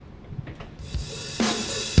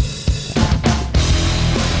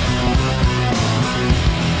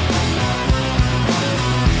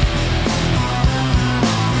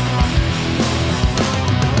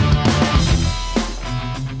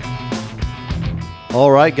All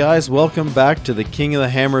right, guys, welcome back to the King of the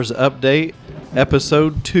Hammers update,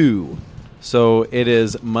 episode 2. So it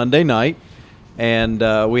is Monday night, and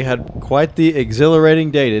we had quite the exhilarating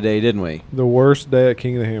day today, didn't we? The worst day at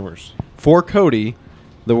King of the Hammers. For Cody,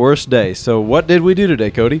 the worst day. So what did we do today,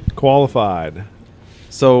 Cody? Qualified.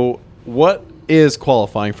 So what is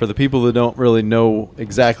qualifying for the people that don't really know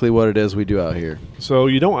exactly what it is we do out here? So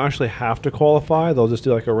you don't actually have to qualify. They'll just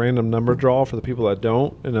do like a random number draw for the people that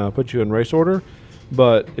don't and put you in race order.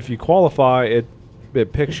 But if you qualify, it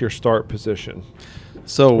picks your start position.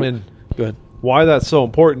 So, And go ahead. why that's so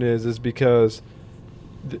important is because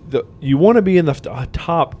you want to be in the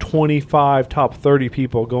top 25, top 30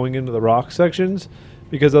 people going into the rock sections,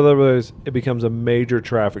 because otherwise it becomes a major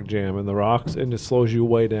traffic jam in the rocks and it slows you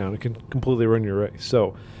way down. It can completely run your race.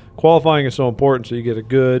 So qualifying is so important so you get a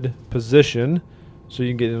good position so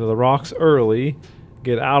you can get into the rocks early,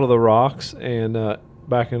 get out of the rocks, and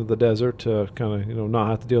back into the desert to kind of not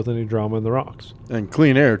have to deal with any drama in the rocks. And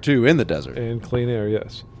clean air, too, in the desert. And clean air,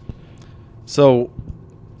 yes. So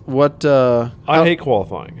what... I hate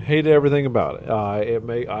qualifying. Hate everything about it.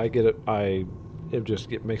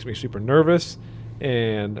 It makes me super nervous.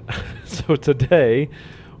 And so today,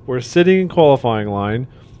 we're sitting in qualifying line.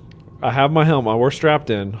 I have my helmet. We're strapped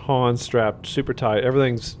in. Han's strapped super tight.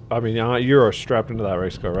 Everything's... you're strapped into that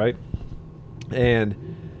race car, right?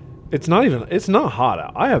 And it's not hot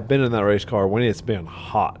out. I have been in that race car when it's been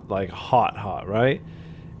hot, like hot, right?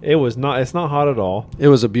 It's not hot at all. It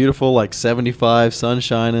was a beautiful, 75, sun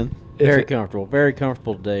shining. Very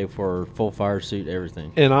comfortable day for full fire suit,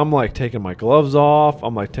 everything. And I'm taking my gloves off.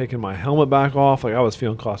 I'm taking my helmet back off. I was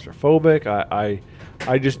feeling claustrophobic.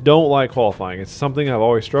 I just don't like qualifying. It's something I've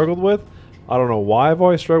always struggled with. I don't know why I've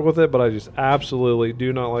always struggled with it, but I just absolutely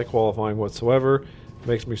do not like qualifying whatsoever. It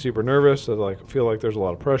makes me super nervous. I feel like there's a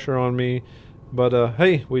lot of pressure on me. But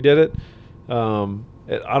hey, we did it.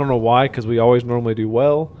 I don't know why, because we always normally do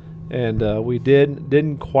well. And we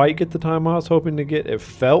didn't quite get the time I was hoping to get. It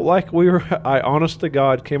felt like we were. I honest to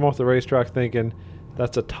God came off the racetrack thinking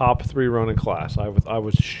that's a top 3 running class. I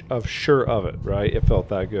was sure of it. Right, it felt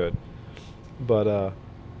that good, but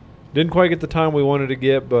didn't quite get the time we wanted to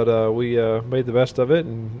get. But we made the best of it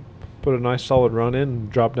and put a nice solid run in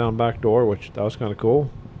and dropped down back door, which that was kind of cool.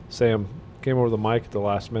 Sam came over the mic at the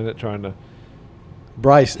last minute trying to.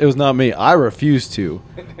 Bryce, it was not me. I refused to.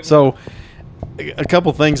 So. A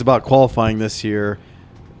couple things about qualifying this year.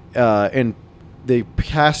 In the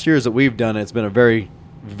past years that we've done, it's been a very,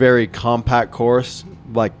 very compact course,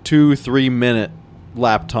 2-3 minute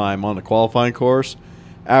lap time on the qualifying course.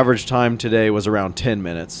 Average time today was around 10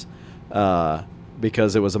 minutes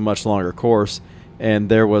because it was a much longer course. And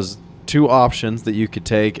there was 2 options that you could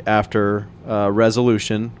take after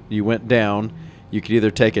resolution. You went down. You could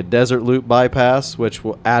either take a desert loop bypass, which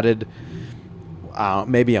added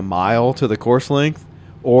maybe a mile to the course length,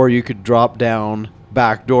 or you could drop down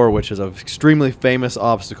back door, which is an extremely famous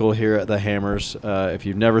obstacle here at the Hammers. If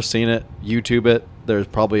you've never seen it, YouTube it. There's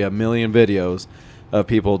probably a million videos of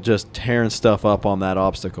people just tearing stuff up on that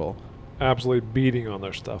obstacle. Absolutely beating on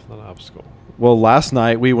their stuff on that obstacle. Well, last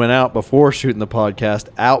night we went out before shooting the podcast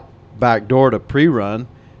out back door to pre-run,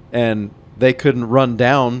 and they couldn't run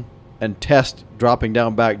down and test dropping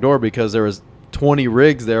down back door because there was 20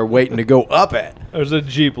 rigs there waiting to go up it. There's a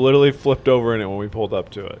Jeep literally flipped over in it when we pulled up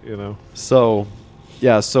to it, So,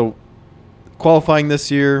 yeah, qualifying this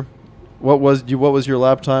year, what was your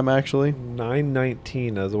lap time actually?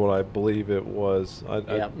 9:19 is what I believe it was.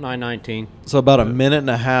 9:19. So about a minute and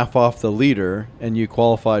a half off the leader, and you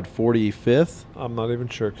qualified 45th? I'm not even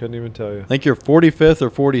sure. Couldn't even tell you. I think you're 45th or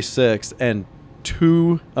 46th, and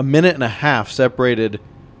a minute and a half separated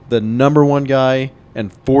the number 1 guy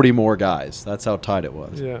and 40 more guys. That's how tight it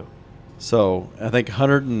was. Yeah. So I think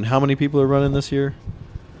 100 and how many people are running this year?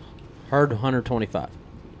 125.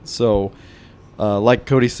 So, like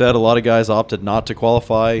Cody said, a lot of guys opted not to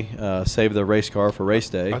qualify, save their race car for race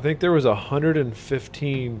day. I think there was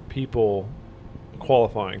 115 people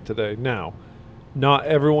qualifying today. Now, not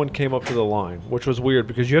everyone came up to the line, which was weird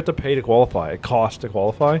because you have to pay to qualify. It costs to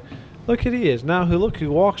qualify. Look who he is. Look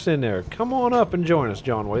who walks in there. Come on up and join us,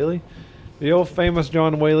 John Whaley. The old famous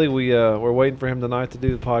John Whaley. We're waiting for him tonight to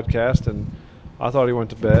do the podcast, and I thought he went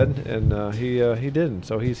to bed, and he didn't.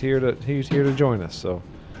 So he's here to join us. So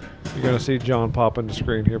you're gonna see John pop on the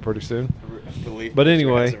screen here pretty soon. But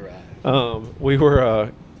anyway, we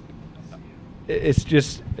were.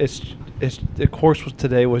 The course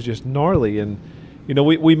today was just gnarly, and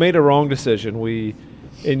we made a wrong decision.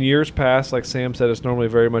 In years past, like Sam said, it's normally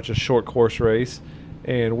very much a short course race.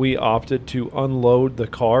 And we opted to unload the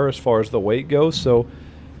car as far as the weight goes. So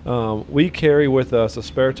We carry with us a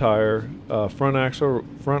spare tire, front axle,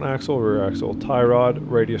 rear axle, tie rod,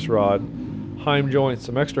 radius rod, heim joint,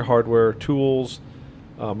 some extra hardware, tools,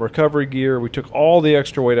 recovery gear. We took all the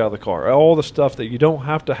extra weight out of the car. All the stuff that you don't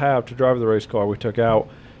have to drive the race car, we took out.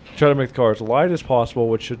 Try to make the car as light as possible,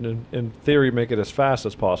 which should, in theory, make it as fast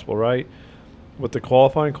as possible, right? But the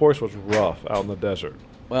qualifying course was rough out in the desert.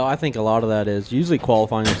 Well, I think a lot of that is usually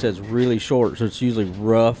qualifying, it says really short, so it's usually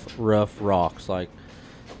rough rocks, like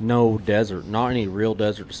no desert, not any real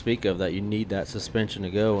desert to speak of that you need that suspension to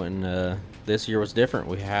go. And this year was different.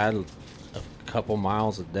 We had a couple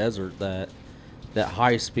miles of desert that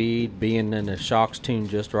high speed, being in the shocks tuned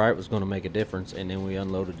just right, was going to make a difference. And then we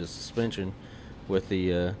unloaded the suspension with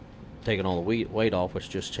the taking all the weight off, which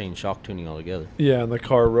just changed shock tuning altogether. Yeah, and the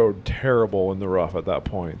car rode terrible in the rough at that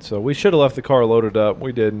point. So we should have left the car loaded up.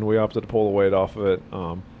 We didn't. We opted to pull the weight off of it.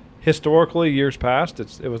 Historically, years past,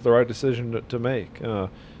 it was the right decision to make.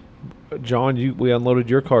 John, we unloaded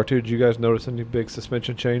your car too. Did you guys notice any big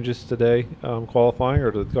suspension changes today qualifying, or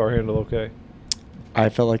did the car handle okay? I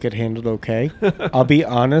felt like it handled okay. I'll be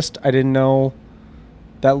honest, I didn't know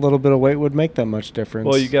that little bit of weight would make that much difference.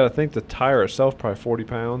 Well, you got to think the tire itself probably 40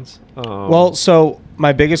 pounds. Well, so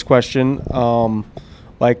my biggest question, Kyle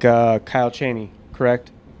Chaney,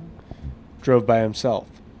 correct? Drove by himself.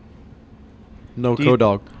 No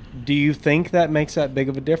co-dog. Do you think that makes that big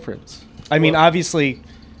of a difference? I mean, obviously,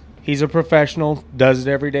 he's a professional, does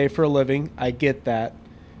it every day for a living. I get that.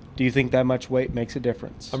 Do you think that much weight makes a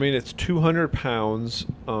difference? I mean, it's 200 pounds.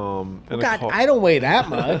 I don't weigh that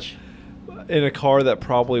much. In a car that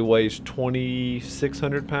probably weighs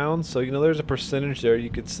 2,600 pounds. So, there's a percentage there you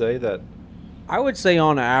could say that. I would say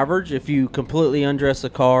on average, if you completely undress the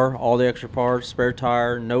car, all the extra parts, spare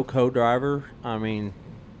tire, no co-driver, I mean,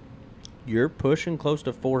 you're pushing close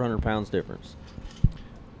to 400 pounds difference.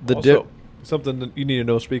 Something that you need to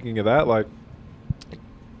know, speaking of that,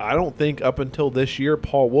 I don't think up until this year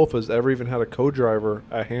Paul Wolf has ever even had a co-driver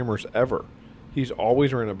at Hammers ever. He's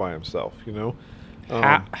always ran it by himself,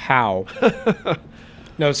 How?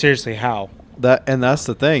 No, seriously, how? That's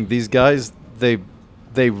the thing. These guys,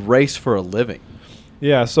 they race for a living.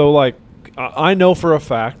 Yeah, so I know for a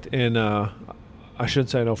fact, and I shouldn't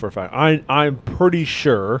say I know for a fact. I'm pretty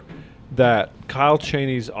sure that Kyle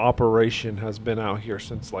Chaney's operation has been out here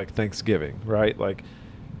since Thanksgiving, right?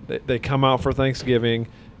 They come out for Thanksgiving,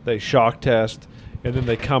 they shock test, and then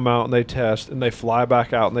they come out and they test, and they fly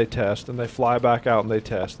back out and they test, and they fly back out and they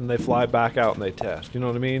test, and they fly back out and they test. You know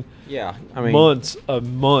what I mean? Yeah. I mean,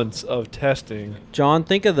 months of testing. John,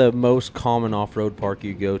 think of the most common off-road park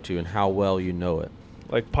you go to and how well you know it.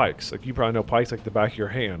 Like Pikes. You probably know Pikes like the back of your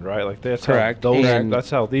hand, right? That's correct. That's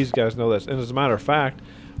how these guys know this. And as a matter of fact,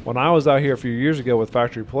 when I was out here a few years ago with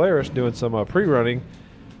Factory Polaris doing some pre-running,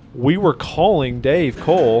 we were calling Dave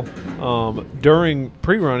Cole during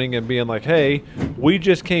pre-running and being like, hey, we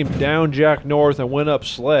just came down Jack North and went up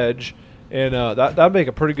Sledge, and that'd make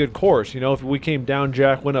a pretty good course. If we came down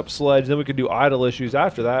Jack, went up Sledge, then we could do idle issues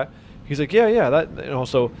after that. He's like, yeah.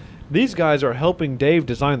 So these guys are helping Dave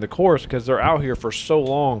design the course because they're out here for so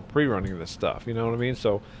long pre-running this stuff. You know what I mean?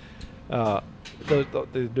 So they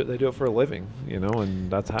do it for a living,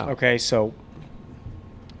 and that's how. Okay, so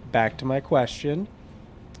back to my question.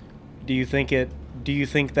 Do you think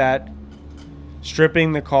that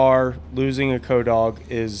stripping the car, losing a co-dog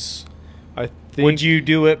is? Would you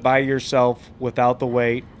do it by yourself without the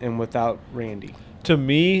weight and without Randy? To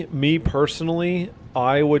me personally,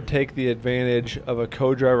 I would take the advantage of a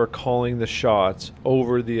co-driver calling the shots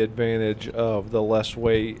over the advantage of the less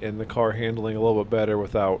weight and the car handling a little bit better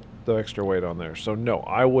without the extra weight on there. So no,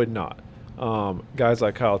 I would not. Guys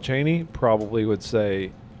like Kyle Chaney probably would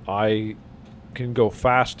say, I can go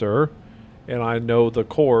faster and I know the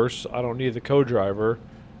course. I don't need the co-driver.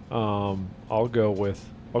 I'll go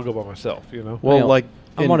by myself, Well,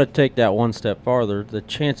 I'm going to take that one step farther. The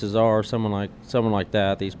chances are someone like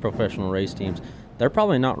that, these professional race teams, they're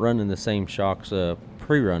probably not running the same shocks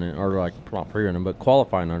pre-running, or not pre-running, but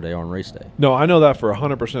qualifying on day on race day. No, I know that for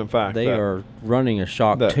 100% fact. They are running a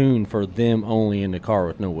shock tune for them only in the car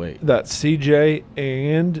with no weight. That CJ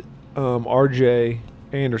and RJ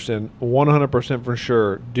Anderson, 100% for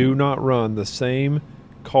sure, do not run the same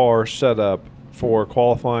car setup for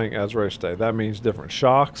qualifying as race day. That means different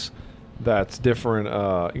shocks. That's different,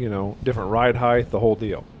 different ride height, the whole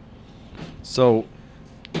deal. So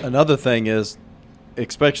another thing is,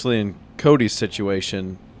 especially in Cody's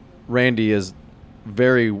situation, Randy is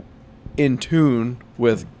very in tune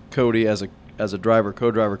with Cody as a driver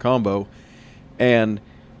co-driver combo, and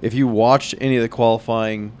if you watch any of the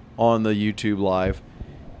qualifying on the YouTube live,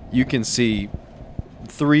 you can see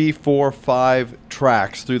 3, 4, 5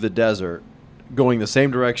 tracks through the desert going the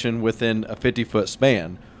same direction within a 50-foot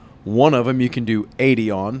span. One of them you can do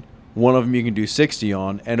 80 on, one of them you can do 60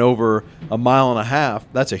 on, and over a mile and a half,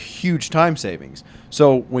 that's a huge time savings.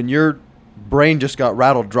 So when your brain just got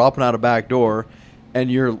rattled dropping out a back door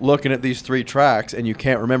and you're looking at these 3 tracks and you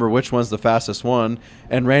can't remember which one's the fastest one,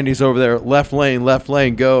 and Randy's over there, left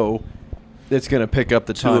lane, go, it's going to pick up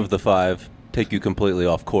the time. 2 of the 5 take you completely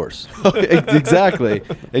off course. Exactly.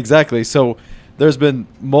 So there's been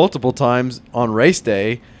multiple times on race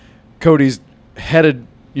day, Cody's headed,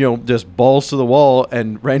 just balls to the wall,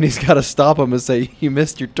 and Randy's got to stop him and say, you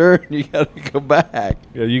missed your turn, you got to go back.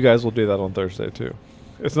 Yeah, you guys will do that on Thursday too.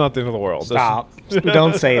 It's not the end of the world. Stop.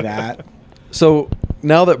 Don't say that. So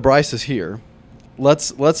now that Bryce is here,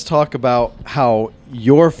 let's talk about how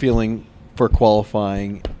your feeling for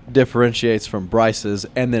qualifying differentiates from Bryce's,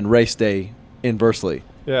 and then race day inversely.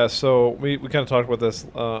 Yeah, so we kind of talked about this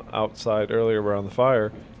outside earlier around the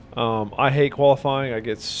fire. I hate qualifying. I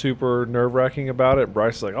get super nerve-wracking about it.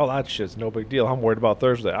 Bryce is like, oh, that shit's no big deal. I'm worried about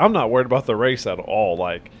Thursday. I'm not worried about the race at all.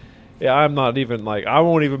 I'm not even, I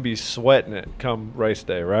won't even be sweating it come race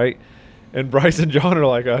day, right? And Bryce and John are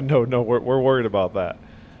like, no, we're worried about that.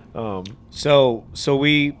 So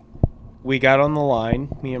we got on the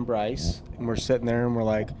line, me and Bryce, and we're sitting there and we're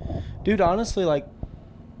like, dude, honestly,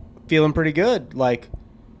 feeling pretty good.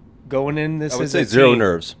 Going in this, I would say zero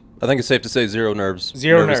nerves. I think it's safe to say zero nerves.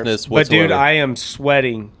 Zero nerves. But dude, I am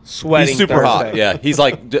sweating. He's super Thursday. hot. Yeah, he's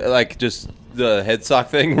like just the head sock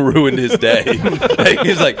thing ruined his day.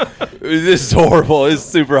 He's like, this is horrible. It's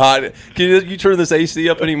super hot. Can you turn this AC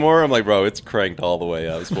up anymore? I'm like, bro, it's cranked all the way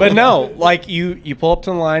up. But no, you pull up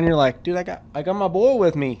to the line and you're like, dude, I got my boy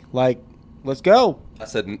with me. Let's go. I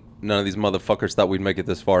said none of these motherfuckers thought we'd make it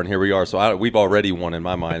this far, and here we are. So we've already won in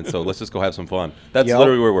my mind. So let's just go have some fun. That's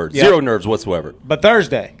literally where we're. Zero nerves whatsoever. But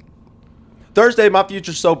Thursday, my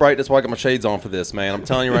future's so bright. That's why I got my shades on for this, man. I'm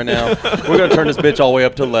telling you right now, we're gonna turn this bitch all the way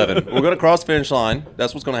up to 11. We're gonna cross the finish line.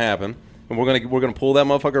 That's what's gonna happen, and we're gonna pull that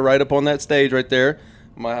motherfucker right up on that stage right there.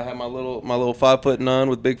 I have my little 5 foot nun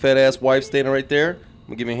with big fat ass wife standing right there. I'm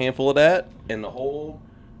gonna give me a handful of that, and the whole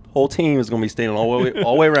team is gonna be standing all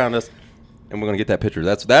the way around us. And we're gonna get that picture.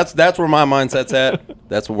 That's where my mindset's at.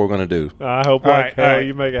 That's what we're gonna do. I hope all right.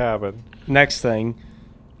 you make it happen. Next thing,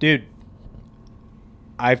 dude,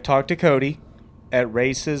 I've talked to Cody at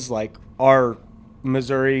races like our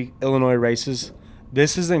Missouri, Illinois races.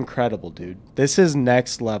 This is incredible, dude. This is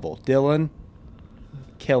next level. Dylan,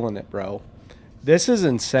 killing it, bro. This is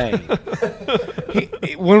insane.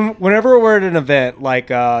 Whenever we're at an event like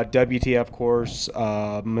WTF course,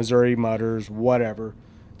 Missouri Mutters, whatever,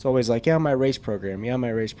 it's always like, my race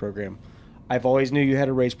program. I've always knew you had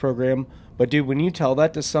a race program. But, dude, when you tell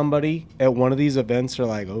that to somebody at one of these events, they're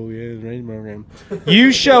like, oh, yeah, race program.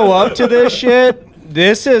 You show up to this shit,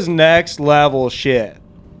 this is next level shit.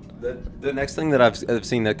 The next thing that I've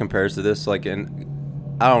seen that compares to this, I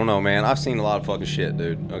don't know, man. I've seen a lot of fucking shit,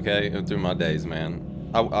 dude, okay, through my days, man.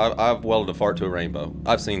 I've welded a fart to a rainbow.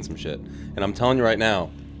 I've seen some shit. And I'm telling you right now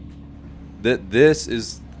that this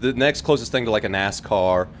is the next closest thing to a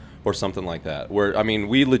NASCAR or something like that, where,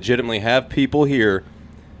 we legitimately have people here,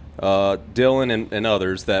 Dylan and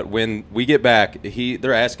others, that when we get back,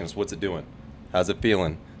 they're asking us, what's it doing? How's it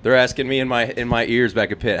feeling? They're asking me in my ears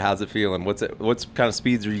back at pit, how's it feeling? What kind of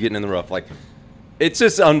speeds are you getting in the rough? It's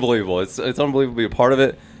just unbelievable. It's unbelievable to be a part of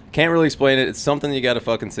it. Can't really explain it. It's something you got to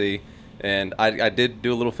fucking see. And I did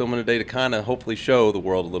do a little filming today to kind of hopefully show the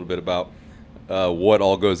world a little bit about what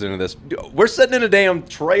all goes into this. We're sitting in a damn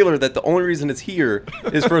trailer that the only reason it's here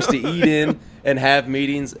is for us to eat in and have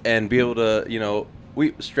meetings and be able to,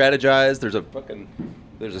 we strategize.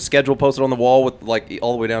 There's a schedule posted on the wall with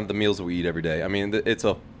all the way down to the meals that we eat every day.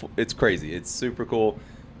 It's crazy. It's super cool.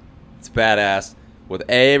 It's badass. With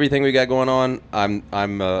everything we got going on,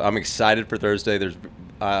 I'm excited for Thursday. There's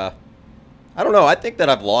I don't know. I think that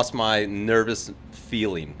I've lost my nervous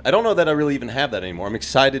feeling. I don't know that I really even have that anymore. I'm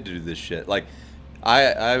excited to do this shit.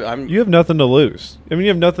 I'm. You have nothing to lose. You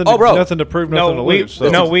have nothing. Nothing to prove. Nothing to lose.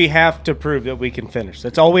 So. We have to prove that we can finish.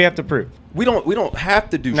 That's all we have to prove. We don't have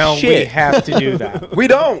to do shit. No, we have to do that. We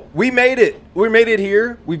don't. We made it. We made it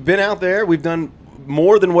here. We've been out there. We've done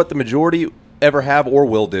more than what the majority ever have or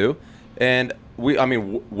will do, and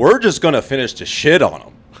we're just gonna finish to shit on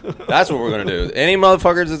them. That's what we're going to do. Any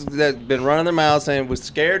motherfuckers that been running their mouths saying we're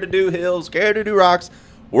scared to do hills, scared to do rocks,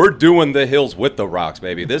 we're doing the hills with the rocks,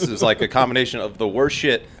 baby. This is a combination of the worst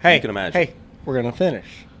shit you can imagine. Hey, we're going to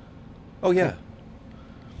finish. Oh, yeah.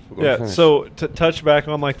 Yeah, so to touch back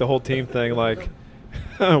on the whole team thing,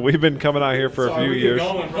 We've been coming out here for a few years.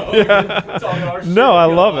 No, I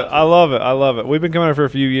love it. I love it. We've been coming out for a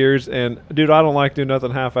few years, and dude, I don't like doing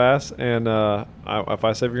nothing half-ass. And if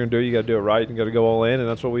I say if you're gonna do it, you got to do it right. You got to go all in, and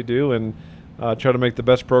that's what we do. And try to make the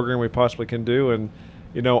best program we possibly can do. And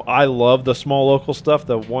I love the small local stuff,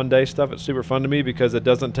 the one-day stuff. It's super fun to me because it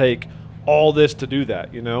doesn't take all this to do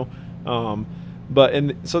that. So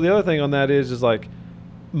the other thing on that is like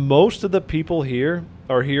most of the people here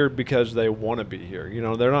are here because they want to be here.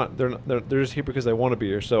 They're just here because they want to be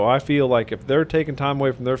here. So I feel like if they're taking time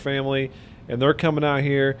away from their family and they're coming out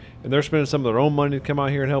here and they're spending some of their own money to come out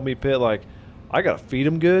here and help me pit, like I got to feed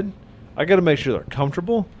them good. I got to make sure they're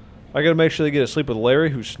comfortable. I got to make sure they get to sleep with Larry,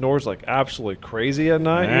 who snores like absolutely crazy at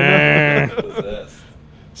night.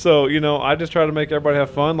 So, I just try to make everybody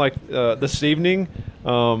have fun. Like this evening, I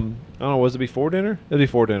don't know, was it before dinner? It was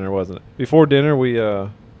before dinner, wasn't it? Before dinner, we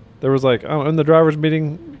there was like, I don't know, in the driver's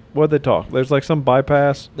meeting, what'd they talk? There's like some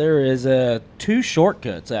bypass. There is 2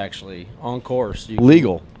 shortcuts actually on course.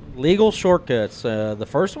 Legal shortcuts. The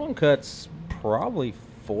first one cuts probably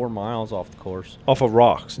 4 miles off the course. Off of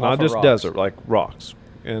rocks, not just rocks. Desert, like rocks.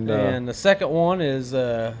 And the second one is,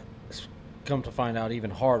 come to find out,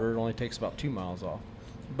 even harder. It only takes about 2 miles off.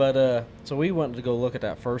 But so we went to go look at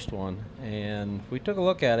that first one, and we took a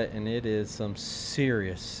look at it, and it is some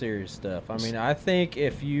serious stuff. I mean, I think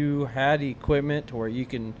if you had equipment to where you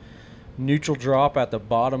can neutral drop at the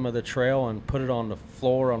bottom of the trail and put it on the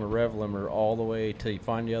floor on the rev limiter all the way till you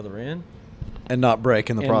find the other end, and not break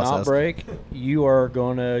in the process. Not break, you are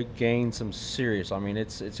going to gain some serious. I mean,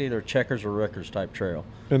 it's either checkers or wreckers type trail.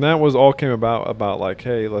 And that was all came about like,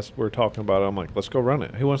 hey, we're talking about it. I'm like, let's go run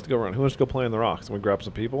it. Who wants to go run? Who wants to go play in the rocks? And we grabbed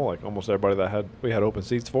some people, like almost everybody that we had open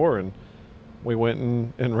seats for, and we went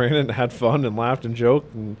and ran it and had fun and laughed and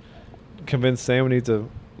joked and convinced Sam needs a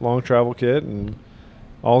long travel kit, and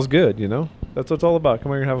all's good. That's what it's all about.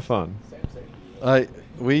 Come here and have fun. I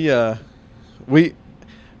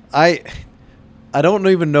don't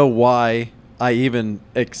even know why I even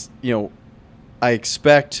I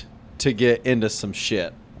expect to get into some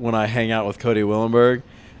shit when I hang out with Cody Willenberg,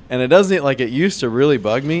 and it doesn't, like, it used to really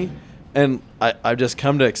bug me, and I've just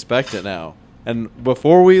come to expect it now. And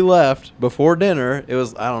before we left, before dinner, it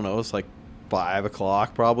was, I don't know, it's like 5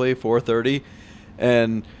 o'clock probably, 4:30,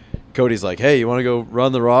 and Cody's like, hey, you want to go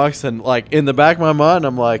run the rocks? And, like, in the back of my mind,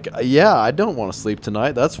 I'm like, yeah, I don't want to sleep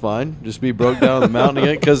tonight. That's fine. Just be broke down on the mountain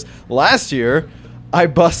again. Because last year, I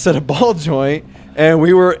busted a ball joint, and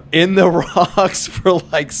we were in the rocks for,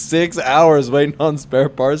 like, 6 hours waiting on spare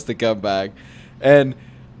parts to come back. And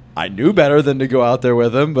I knew better than to go out there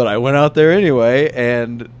with him, but I went out there anyway,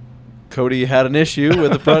 and Cody had an issue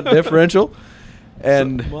with the front differential.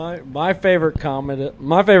 And my favorite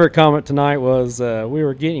comment tonight was we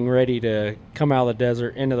were getting ready to come out of the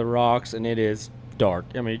desert into the rocks, and it is dark.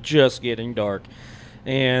 I mean, just getting dark.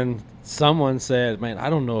 And someone said, man, I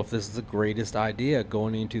don't know if this is the greatest idea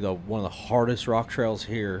going into one of the hardest rock trails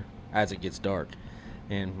here as it gets dark.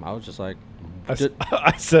 And I was just like, I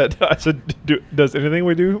said, does anything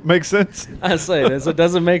we do make sense? I say this, it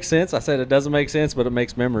doesn't make sense. I said it doesn't make sense, but it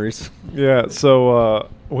makes memories. Yeah. So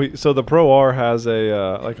the Pro R has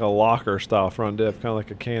a like a locker style front diff, kind of like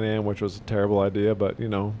a Can-Am, which was a terrible idea, but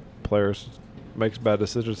players makes bad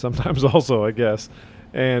decisions sometimes also, I guess.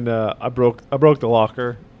 And I broke the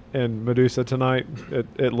locker in Medusa tonight.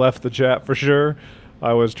 It left the chat for sure.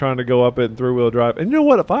 I was trying to go up it in 3-wheel drive. And you know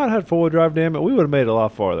what? If I had 4-wheel drive, damn it, we would have made it a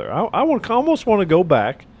lot farther. I almost want to go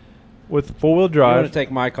back with 4-wheel drive. You want to take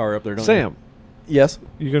my car up there, don't Sam. you? yes.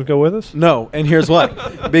 You going to go with us? No, and here's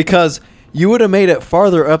what. Because you would have made it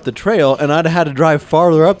farther up the trail, and I'd have had to drive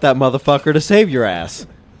farther up that motherfucker to save your ass.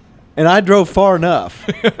 And I drove far enough.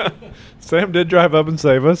 Sam did drive up and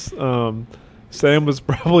save us. Sam was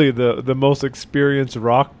probably the most experienced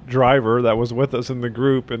rock driver that was with us in the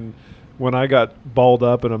group, and when I got balled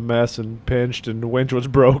up in a mess and pinched and the winch was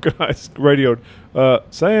broken, I radioed,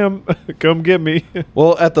 Sam, come get me.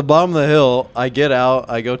 Well, at the bottom of the hill, I get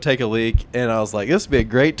out, I go take a leak, and I was like, this would be a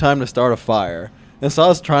great time to start a fire. And so I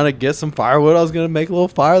was trying to get some firewood. I was going to make a little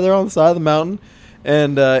fire there on the side of the mountain.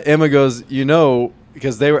 And Emma goes,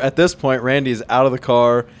 because they were, at this point, Randy's out of the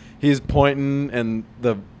car. He's pointing, and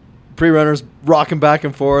the pre-runner's rocking back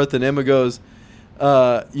and forth. And Emma goes,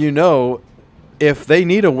 if they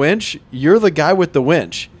need a winch, you're the guy with the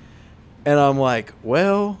winch. And I'm like,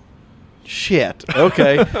 well, shit.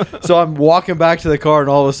 Okay. So I'm walking back to the car, and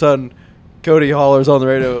all of a sudden, Cody hollers on the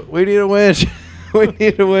radio, we need a winch. We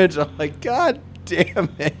need a winch. I'm like, God damn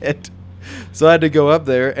it. So I had to go up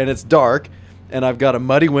there, and it's dark, and I've got a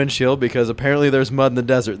muddy windshield because apparently there's mud in the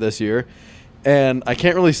desert this year. and I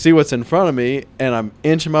can't really see what's in front of me, and I'm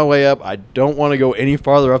inching my way up. I don't want to go any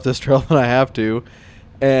farther up this trail than I have to,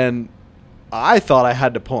 and I thought I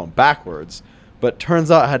had to pull him backwards, but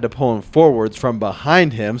turns out I had to pull him forwards from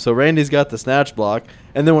behind him. So Randy's got the snatch block,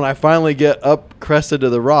 and then when I finally get up crested to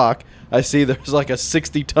the rock, I see there's like a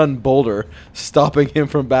 60-ton boulder stopping him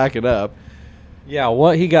from backing up. Yeah,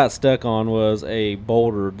 what he got stuck on was a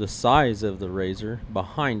boulder the size of the Razor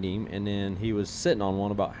behind him, and then he was sitting on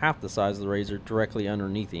one about half the size of the Razor directly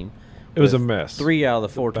underneath him. It was a with mess. 3 out of the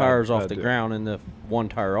 4 tires off bad the deal. ground, and the 1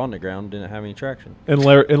 tire on the ground didn't have any traction. And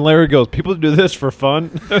Larry goes, people do this for fun.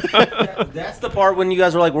 That's the part when you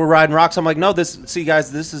guys are like, we're riding rocks. I'm like, no, see,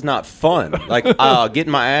 guys, this is not fun. Like,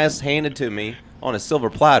 getting my ass handed to me on a silver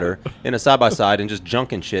platter in a side-by-side and just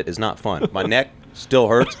junking shit is not fun. My neck still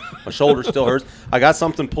hurts. My shoulder still hurts. I got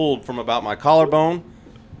something pulled from about my collarbone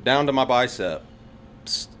down to my bicep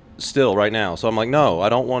still right now. So I'm like, no, I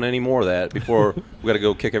don't want any more of that before we got to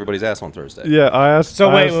go kick everybody's ass on Thursday. Yeah, I asked. So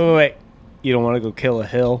I wait. You don't want to go kill a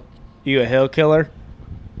hill? You a hill killer?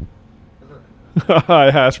 I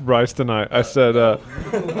asked Bryce tonight. I said,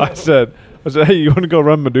 hey, you want to go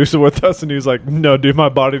run Medusa with us? And he was like, no, dude, my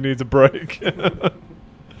body needs a break.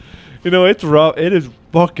 It's rough. It is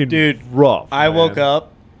fucking rough. I man. woke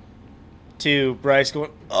up to Bryce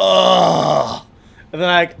going, ugh. And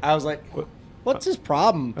then I was like, what's his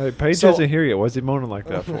problem? Hey, Paige So- isn't here yet. What's he moaning like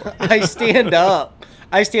that for? I stand up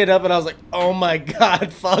and I was like, oh my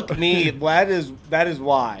God, fuck me. That is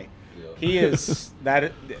why. He is,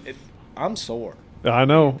 I'm sore. I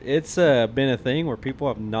know. It's been a thing where people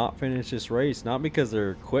have not finished this race, not because their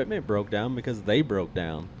equipment broke down, because they broke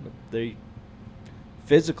down. They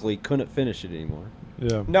physically couldn't finish it anymore.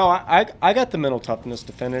 Yeah. No, I got the mental toughness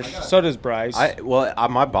to finish. So does Bryce.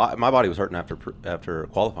 My body was hurting after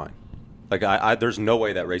qualifying. Like, there's no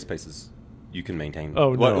way that race paces you can maintain.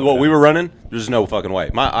 Oh, no. What we were running, there's no fucking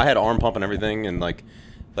way. I had arm pump and everything, and like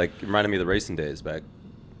it reminded me of the racing days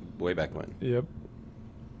way back when. Yep.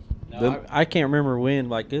 No, I can't remember when.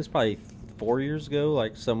 Like, it was probably 4 years ago.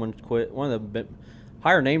 Like, someone quit. One of the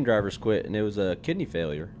higher name drivers quit, and it was a kidney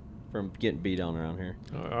failure from getting beat on around here.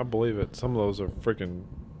 I believe it. Some of those are freaking,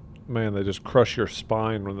 man, they just crush your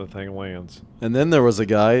spine when the thing lands. And then there was a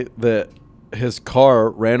guy that his car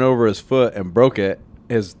ran over his foot and broke it,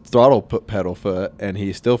 his throttle pedal foot, and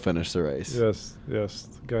he still finished the race. Yes. The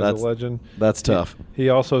guy's a legend. That's tough. He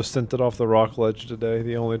also sent it off the rock ledge today,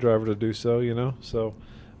 the only driver to do so, So,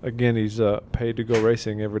 again, he's paid to go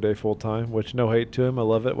racing every day full time, which no hate to him. I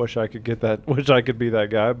love it. Wish I could get that. Wish I could be that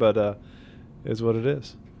guy, but is what it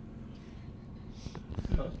is.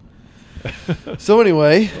 So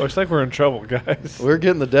anyway, Looks like we're in trouble, guys. we're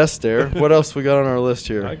getting the death stare. What else we got on our list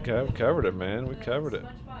here? I covered it, man. We covered it.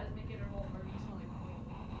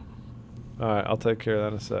 All right, I'll take care of that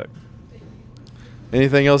in a sec.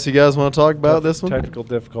 Anything else you guys want to talk about this one? Technical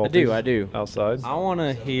difficulties. I do. Outside. I want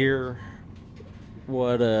to hear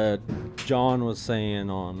what John was saying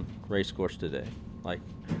on race course today. Like,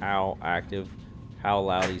 how active, how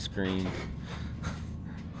loud he screamed.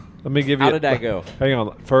 Let me give you. How did that go? Hang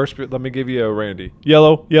on. First, let me give you a Randy.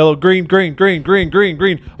 Yellow, green.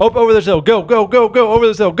 Oh, over this hill. Go. Over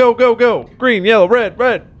this hill. Go. Green, yellow, red.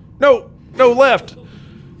 No, left.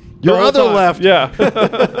 Your The whole other time. left. Yeah.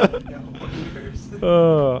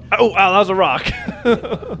 Wow, that was a rock.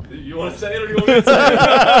 You want to say it or you want me to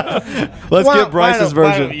say it? Let's get Bryce's Why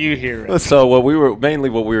version. don't you hear it? So what we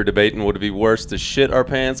were debating, would it be worse to shit our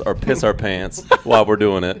pants or piss our pants while we're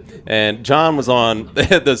doing it? And John was on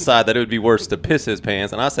the side that it would be worse to piss his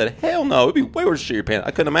pants, and I said, hell no, it'd be way worse to shit your pants.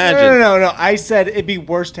 I couldn't imagine. No. I said it'd be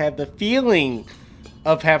worse to have the feeling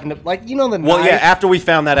of having to, like, the Well, knife. yeah, after we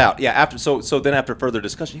found that out. Yeah, then after further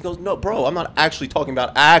discussion, he goes, no, bro, I'm not actually talking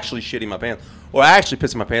about actually shitting my pants or actually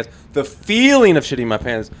pissing my pants. The feeling of shitting my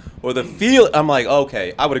pants or I'm like,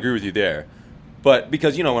 okay, I would agree with you there. But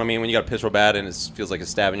because, you know what I mean, when you got to piss real bad and it feels like it's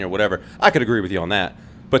stabbing you or whatever, I could agree with you on that.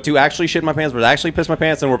 But to actually shit my pants, or to actually piss my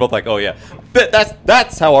pants, and we're both like, oh, yeah. But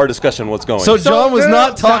that's how our discussion was going. So John was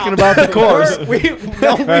not talking about the course. we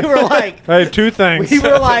were like, Hey, two things. we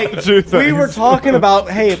were like, Two things. we were talking about,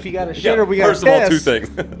 hey, if you got to shit or we got to first piss. of all, two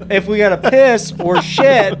things. If we got to piss or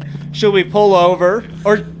shit, should we pull over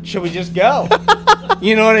or should we just go?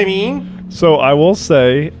 You know what I mean? So I will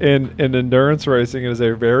say, in endurance racing, it is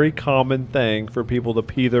a very common thing for people to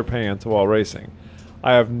pee their pants while racing.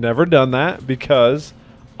 I have never done that because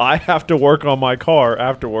I have to work on my car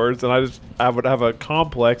afterwards, and I would have a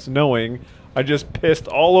complex knowing I just pissed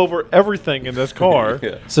all over everything in this car.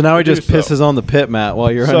 Yeah. So now he just Do so. pisses on the pit mat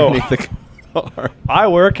while you're So- underneath the. car. I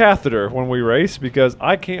wear a catheter when we race because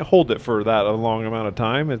I can't hold it for that a long amount of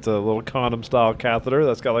time. It's a little condom style catheter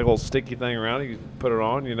that's got like a little sticky thing around it. You put it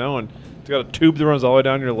on, and it's got a tube that runs all the way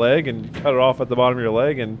down your leg, and you cut it off at the bottom of your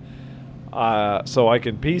leg, and so I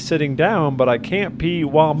can pee sitting down, but I can't pee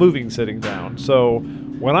while moving sitting down. So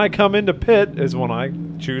when I come into pit is when I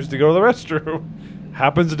choose to go to the restroom.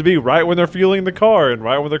 Happens to be right when they're fueling the car and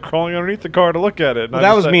right when they're crawling underneath the car to look at it. And Well,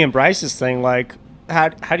 that was me and Bryce's thing. Like, how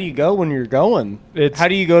do you go when you're going? How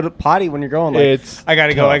do you go to potty when you're going? Like, I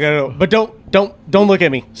gotta go. But don't look at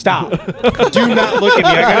me. Stop. Do not look at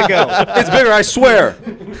me. I gotta go. It's bigger, I swear.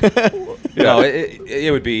 No,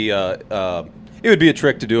 it would be a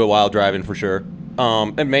trick to do it while driving for sure.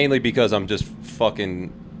 And mainly because I'm just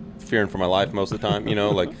fucking fearing for my life most of the time.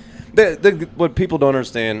 Like. What people don't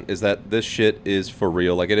understand is that this shit is for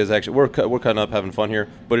real. Like, it is actually, we're cutting up having fun here,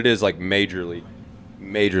 but it is like majorly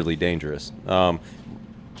dangerous.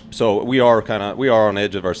 So we are on the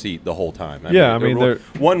edge of our seat the whole time. I mean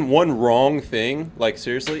one wrong thing, like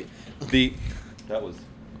seriously, that was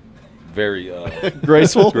very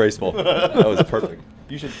Graceful. That was perfect.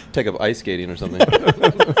 You should take up ice skating or something.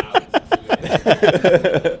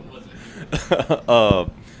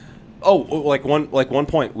 One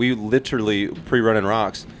point, we literally pre-running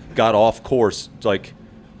rocks got off course. Like,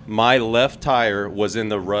 my left tire was in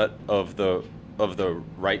the rut of the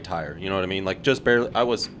right tire. You know what I mean? Like, just barely. I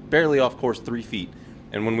was barely off course 3 feet,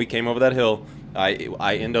 and when we came over that hill, I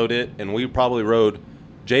endoed it, and we probably rode.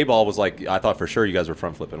 J-Ball was like, I thought for sure you guys were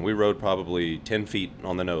front flipping. We rode probably 10 feet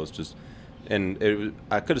on the nose,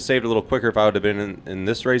 I could have saved a little quicker if I would have been in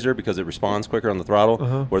this Razor because it responds quicker on the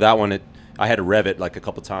throttle. Where that one, I had to rev it like a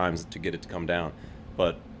couple times to get it to come down.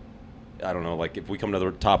 But I don't know, like if we come to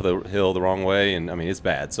the top of the hill the wrong way, and I mean it's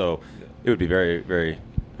bad. So it would be very, very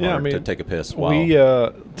hard to take a piss.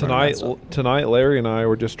 Tonight, Larry and I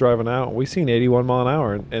were just driving out. And we seen 81 mile an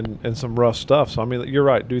hour and some rough stuff. So I mean, you're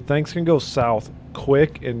right, dude. Things can go south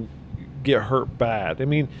quick and get hurt bad. I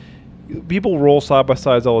mean. People roll side by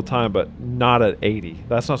sides all the time, but not at 80.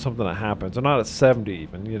 That's not something that happens. Or not at 70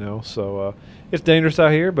 even, So it's dangerous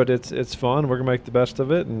out here, but it's fun. We're gonna make the best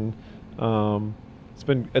of it, and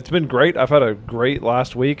it's been great. I've had a great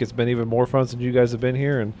last week. It's been even more fun since you guys have been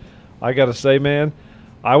here, and I gotta say, man,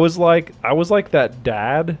 I was like that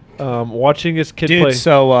dad watching his kid play.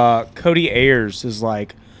 So Cody Ayers is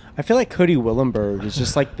like. I feel like Cody Willenberg is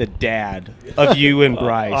just like the dad of you and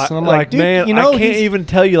Bryce. And I'm like, dude, man, I can't even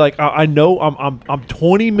tell you. Like, I know I'm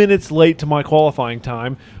 20 minutes late to my qualifying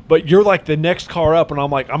time, but you're like the next car up, and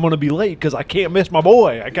I'm like, I'm gonna be late because I can't miss my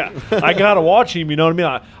boy. I gotta watch him. You know what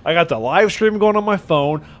I mean? I got the live stream going on my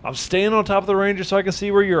phone. I'm staying on top of the Ranger so I can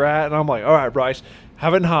see where you're at, and I'm like, all right, Bryce,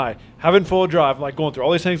 having high, having full drive, I'm like going through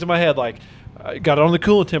all these things in my head, like, I got it on the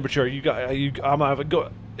coolant temperature.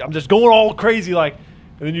 I'm just going all crazy, like.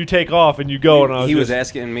 And then you take off and you go. And he was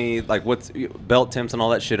asking me like what's belt temps and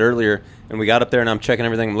all that shit earlier, and we got up there and I'm checking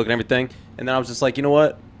everything, I'm looking at everything, and then I was just like, you know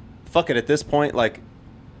what, fuck it. At this point, like,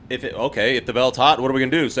 if the belt's hot, what are we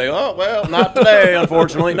gonna do? Say, oh well, not today,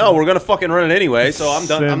 unfortunately. No, we're gonna fucking run it anyway. So I'm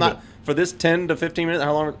done. I'm not for this 10 to 15 minutes.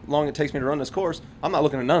 How long it takes me to run this course? I'm not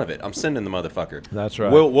looking at none of it. I'm sending the motherfucker. That's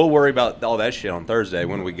right. We'll worry about all that shit on Thursday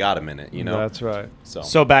when we got a minute. That's right.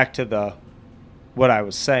 So back to what I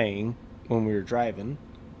was saying when we were driving.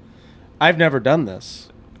 I've never done this.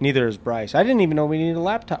 Neither has Bryce. I didn't even know we needed a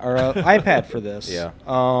laptop or an iPad for this. Yeah.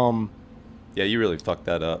 Yeah, you really fucked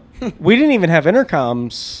that up. We didn't even have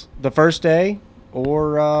intercoms the first day,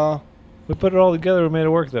 or we put it all together. We made it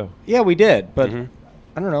work, though. Yeah, we did, but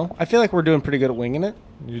I don't know. I feel like we're doing pretty good at winging it.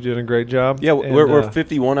 You're doing a great job. Yeah, we're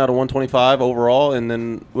 51 out of 125 overall, and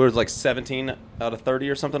then we're like 17 out of 30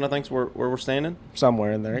 or something. I think is where we're standing.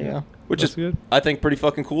 Somewhere in there, yeah. Which That's is good. I think pretty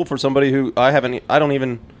fucking cool for somebody who I don't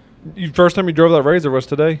even. First time you drove that Razor was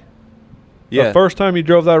today? Yeah. The first time you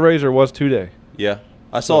drove that Razor was today. Yeah.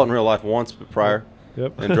 I saw it in real life once prior.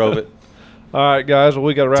 Yep. And drove it. All right, guys. Well,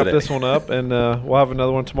 we got to wrap this one up, and we'll have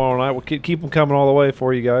another one tomorrow night. We'll keep them coming all the way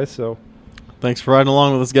for you guys. So, thanks for riding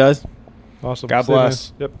along with us, guys. Awesome. God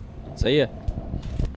bless. Yep. See ya.